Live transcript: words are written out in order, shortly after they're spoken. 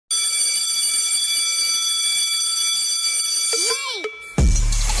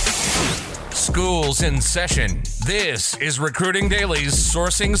School's in session. This is Recruiting Daily's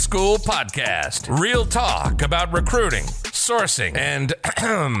Sourcing School podcast. Real talk about recruiting, sourcing, and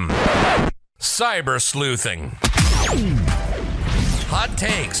cyber sleuthing. Hot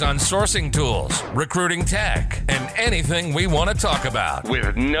takes on sourcing tools, recruiting tech, and anything we want to talk about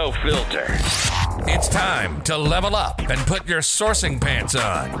with no filter. It's time to level up and put your sourcing pants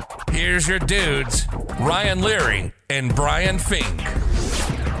on. Here's your dudes, Ryan Leary and Brian Fink.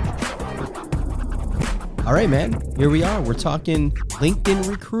 All right, man. Here we are. We're talking LinkedIn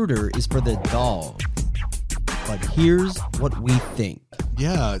Recruiter is for the dog. But here's what we think.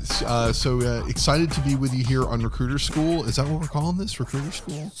 Yeah, so excited to be with you here on Recruiter School. Is that what we're calling this? Recruiter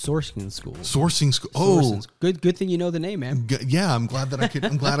School? Sourcing School. Sourcing School. Oh, good thing you know the name, man. Yeah, I'm glad I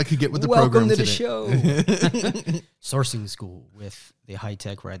could get with the Welcome program to today. the show. Sourcing School with the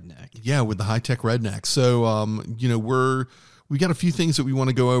high-tech redneck. Yeah, with the high-tech redneck. So, we got a few things that we want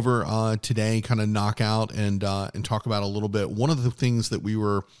to go over today, kind of knock out and talk about a little bit. One of the things that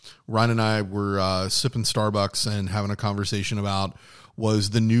Ryan and I were sipping Starbucks and having a conversation about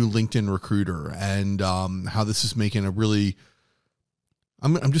was the new LinkedIn Recruiter and how this is making a really,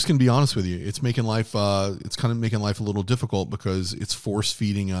 I'm just going to be honest with you. It's making life, it's kind of making life a little difficult because it's force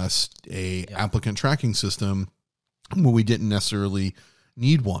feeding us a applicant tracking system when we didn't necessarily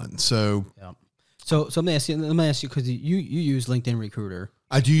need one. So, So let me ask you, because you use LinkedIn Recruiter.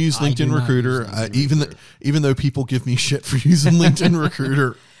 I do use LinkedIn Recruiter, even though people give me shit for using LinkedIn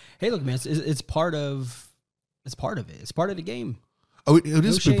Recruiter. Hey, look, man, it's part of it. It's part of the game. Oh, it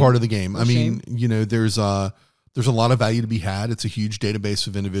is a big part of the game. No shame. There's a lot of value to be had. It's a huge database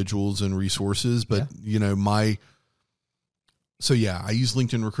of individuals and resources, but I use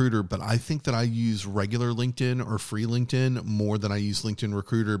LinkedIn Recruiter, but I think that I use regular LinkedIn or free LinkedIn more than I use LinkedIn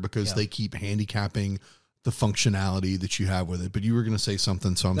Recruiter because they keep handicapping the functionality that you have with it. But you were going to say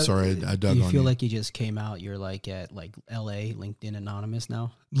something, so I'm sorry I dug on you. You feel like you just came out, you're like at like LA, LinkedIn Anonymous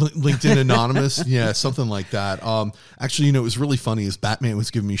now? LinkedIn Anonymous? Yeah, something like that. Actually, it was really funny is Batman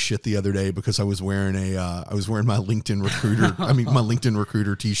was giving me shit the other day because I was wearing my LinkedIn Recruiter, my LinkedIn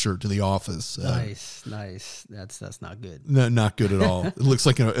Recruiter t-shirt to the office. Nice. That's not good. No, not good at all. It looks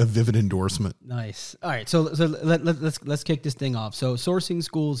like a vivid endorsement. Nice. All right, so let's kick this thing off. So Sourcing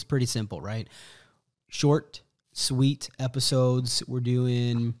School is pretty simple, right? Short, sweet episodes. We're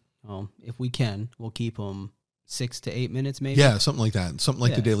doing, if we can, we'll keep them 6 to 8 minutes maybe. Yeah, something like that. Something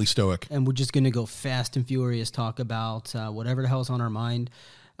like the Daily Stoic. And we're just going to go fast and furious, talk about whatever the hell's on our mind.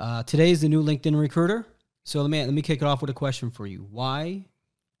 Today is the new LinkedIn Recruiter. So let me kick it off with a question for you. Why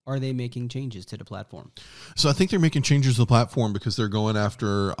are they making changes to the platform? So I think they're making changes to the platform because they're going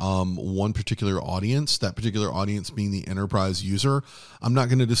after one particular audience, that particular audience being the enterprise user. I'm not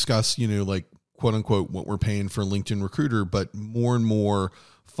going to discuss, quote unquote, what we're paying for LinkedIn Recruiter, but more and more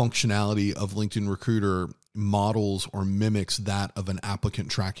functionality of LinkedIn Recruiter models or mimics that of an applicant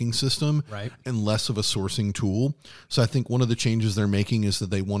tracking system, right, and less of a sourcing tool. So I think one of the changes they're making is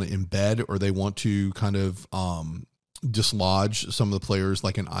that they want to embed or they want to kind of dislodge some of the players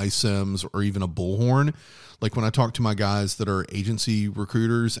like an iCIMS or even a Bullhorn. Like when I talk to my guys that are agency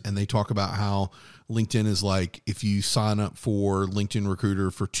recruiters and they talk about how LinkedIn is like, if you sign up for LinkedIn Recruiter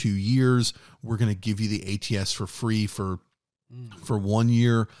for 2 years, we're going to give you the ATS for free for 1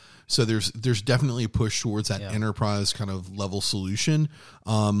 year. So there's definitely a push towards that enterprise kind of level solution.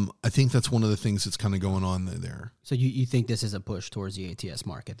 I think that's one of the things that's kind of going on there. So you think this is a push towards the ATS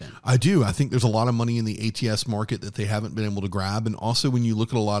market then? I do. I think there's a lot of money in the ATS market that they haven't been able to grab. And also when you look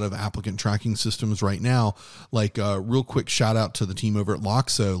at a lot of applicant tracking systems right now, like real quick shout out to the team over at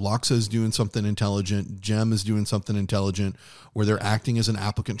Loxo. Loxo is doing something intelligent. Gem is doing something intelligent where they're acting as an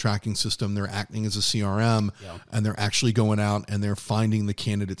applicant tracking system. They're acting as a CRM and they're actually going out and they're finding the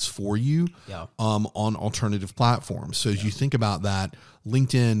candidates for you on alternative platforms. So as you think about that,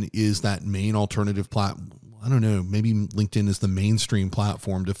 LinkedIn is that main alternative platform. I don't know. Maybe LinkedIn is the mainstream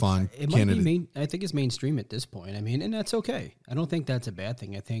platform to find candidates. I think it's mainstream at this point. I mean, and that's okay. I don't think that's a bad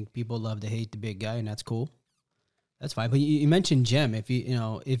thing. I think people love to hate the big guy, and that's cool. That's fine. But you mentioned Gem. If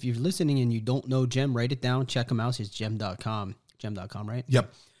you're listening and you don't know Gem, write it down. Check them out. It's gem.com. Gem.com, right?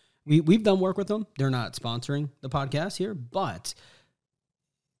 Yep. We've done work with them. They're not sponsoring the podcast here, but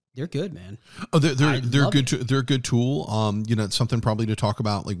they're good, man. Oh, they're good. They're a good tool. It's something probably to talk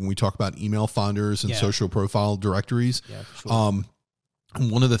about, like when we talk about email finders and social profile directories. Yeah, for sure.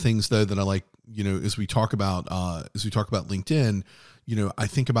 One of the things though that I like, as we talk about LinkedIn, I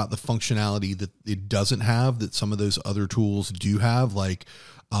think about the functionality that it doesn't have that some of those other tools do have, like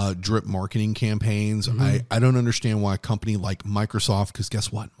drip marketing campaigns. Mm-hmm. I don't understand why a company like Microsoft, because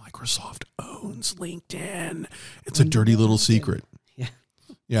guess what? Microsoft owns LinkedIn. It's a dirty little secret.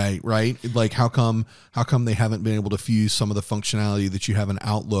 Yeah, right. Like how come they haven't been able to fuse some of the functionality that you have in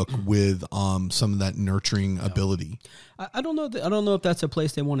Outlook with some of that nurturing ability? I don't know. I don't know if that's a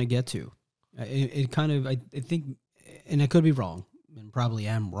place they want to get to. It kind of I think, and I could be wrong, and probably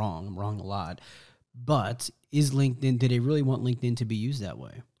am wrong. I'm wrong a lot. But is LinkedIn? Did they really want LinkedIn to be used that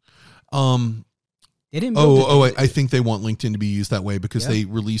way? They didn't. I think they want LinkedIn to be used that way because they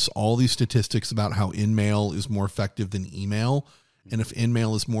release all these statistics about how InMail is more effective than email. And if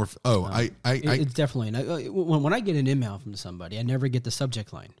InMail is more, it's definitely when I get an email from somebody, I never get the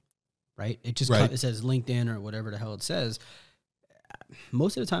subject line, right? It just it says LinkedIn or whatever the hell it says.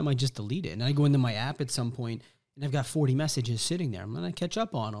 Most of the time, I just delete it, and I go into my app at some point, and I've got 40 messages sitting there. I'm gonna catch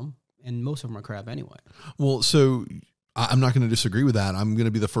up on them, and most of them are crap anyway. Well, so I'm not going to disagree with that. I'm going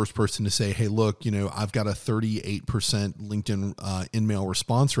to be the first person to say, hey, look, I've got a 38% LinkedIn InMail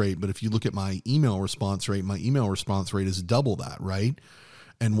response rate. But if you look at my email response rate is double that, right?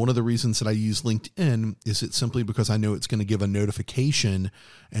 And one of the reasons that I use LinkedIn is it's simply because I know it's going to give a notification.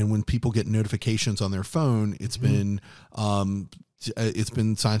 And when people get notifications on their phone, it's been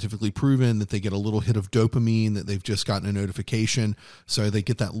scientifically proven that they get a little hit of dopamine, that they've just gotten a notification. So they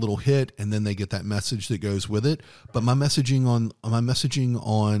get that little hit and then they get that message that goes with it. But my messaging on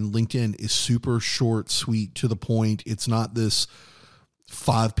LinkedIn is super short, sweet, to the point. It's not this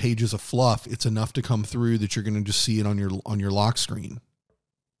 5 pages of fluff. It's enough to come through that you're going to just see it on your lock screen.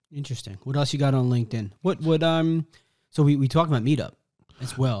 Interesting. What else you got on LinkedIn? So we talked about Meetup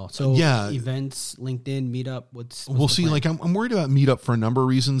as well. So events, LinkedIn, Meetup, what's we'll see. Like I'm worried about Meetup for a number of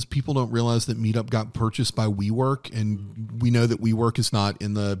reasons. People don't realize that Meetup got purchased by WeWork, and we know that WeWork is not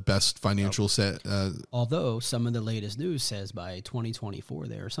in the best financial set. Although some of the latest news says by 2024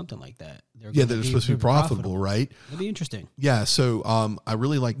 there or something like that. They're supposed to be profitable, right? That'd be interesting. Yeah. So I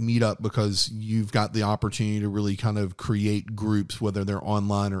really like Meetup because you've got the opportunity to really kind of create groups, whether they're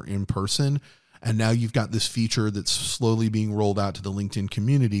online or in person. And now you've got this feature that's slowly being rolled out to the LinkedIn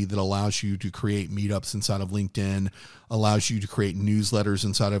community that allows you to create meetups inside of LinkedIn, allows you to create newsletters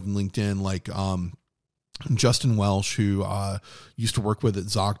inside of LinkedIn. Like Justin Welsh, who used to work with at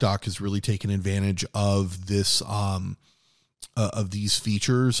ZocDoc, has really taken advantage of this, of these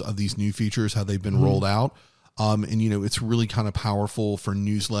features, of these new features, how they've been rolled out. And, it's really kind of powerful for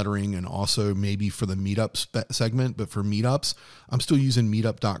newslettering and also maybe for the meetup segment. But for meetups, I'm still using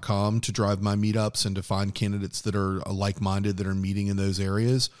meetup.com to drive my meetups and to find candidates that are like-minded that are meeting in those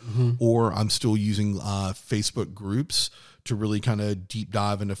areas. Or I'm still using Facebook groups to really kind of deep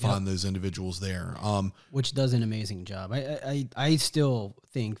dive and to find those individuals there. Which does an amazing job. I still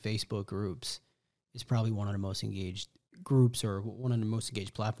think Facebook groups is probably one of the most engaged groups or one of the most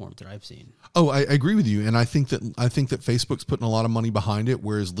engaged platforms that I've seen. Oh, I agree with you. And I think that Facebook's putting a lot of money behind it,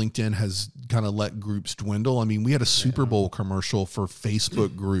 whereas LinkedIn has kind of let groups dwindle. I mean, we had a Super Bowl commercial for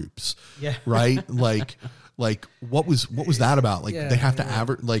Facebook groups, right? Like what was that about? Like they have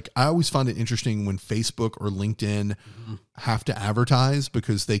to like, I always find it interesting when Facebook or LinkedIn have to advertise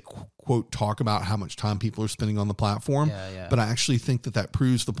because they quote talk about how much time people are spending on the platform. But I actually think that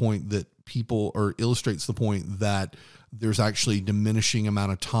proves the point that people, or illustrates the point that there's actually diminishing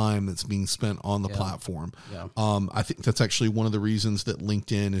amount of time that's being spent on the platform. I think that's actually one of the reasons that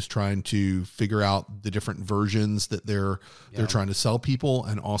LinkedIn is trying to figure out the different versions that they're trying to sell people,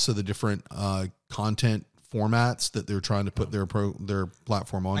 and also the different content formats that they're trying to put their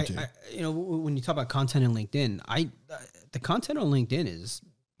platform onto. When you talk about content in LinkedIn, the content on LinkedIn is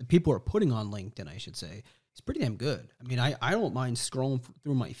the people are putting on LinkedIn, I should say, it's pretty damn good. I mean, I don't mind scrolling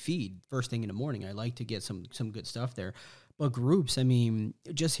through my feed first thing in the morning. I like to get some good stuff there. But groups, I mean,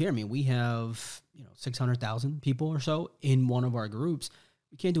 just here, I mean, we have 600,000 people or so in one of our groups.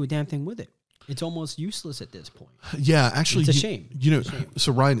 We can't do a damn thing with it. It's almost useless at this point. Yeah, actually, it's a shame.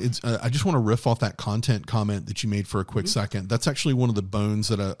 So Ryan, I just want to riff off that content comment that you made for a quick second. That's actually one of the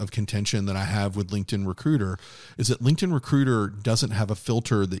bones of contention that I have with LinkedIn Recruiter, is that LinkedIn Recruiter doesn't have a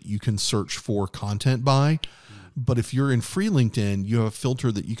filter that you can search for content by. But if you're in free LinkedIn, you have a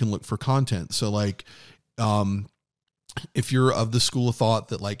filter that you can look for content. So like, if you're of the school of thought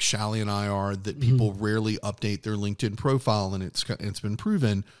that like Shally and I are, that people rarely update their LinkedIn profile, and it's been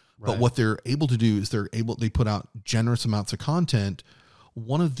proven. But what they're able to do is they put out generous amounts of content.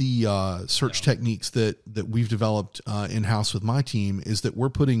 One of the search techniques that we've developed in-house with my team is that we're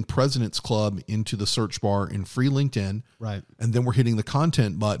putting President's Club into the search bar in free LinkedIn. Right. And then we're hitting the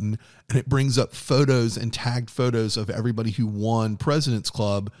content button, and it brings up photos and tagged photos of everybody who won President's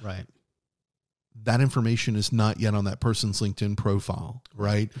Club. Right. That information is not yet on that person's LinkedIn profile,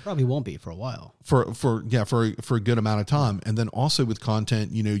 right? It probably won't be for a while. For a good amount of time. And then also with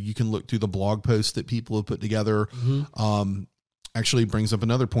content, you can look through the blog posts that people have put together. actually brings up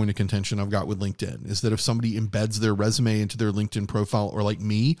another point of contention I've got with LinkedIn, is that if somebody embeds their resume into their LinkedIn profile, or like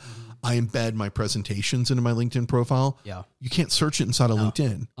me, I embed my presentations into my LinkedIn profile. Yeah. You can't search it inside of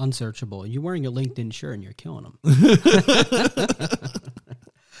LinkedIn. Unsearchable. You're wearing a LinkedIn shirt and you're killing them.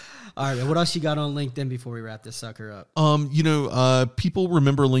 All right, what else you got on LinkedIn before we wrap this sucker up? People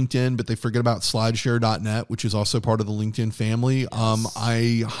remember LinkedIn, but they forget about slideshare.net, which is also part of the LinkedIn family. Yes.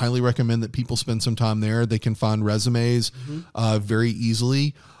 I highly recommend that people spend some time there. They can find resumes very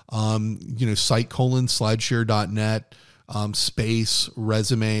easily. Slideshare.net, space,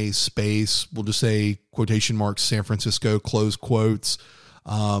 resume, space, we'll just say quotation marks, San Francisco, close quotes,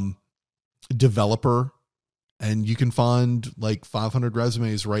 developer. And you can find like 500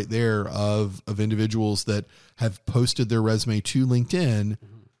 resumes right there of individuals that have posted their resume to LinkedIn,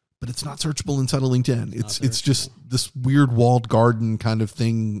 but it's not searchable inside of LinkedIn. It's just this weird walled garden kind of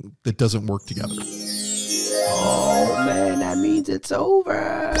thing that doesn't work together. Oh man, that means it's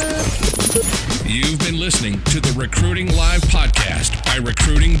over. You've been listening to the Recruiting Live podcast by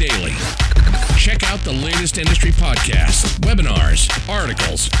Recruiting Daily. Check out the latest industry podcasts, webinars,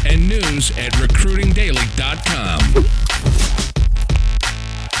 articles, and news at recruitingdaily.com.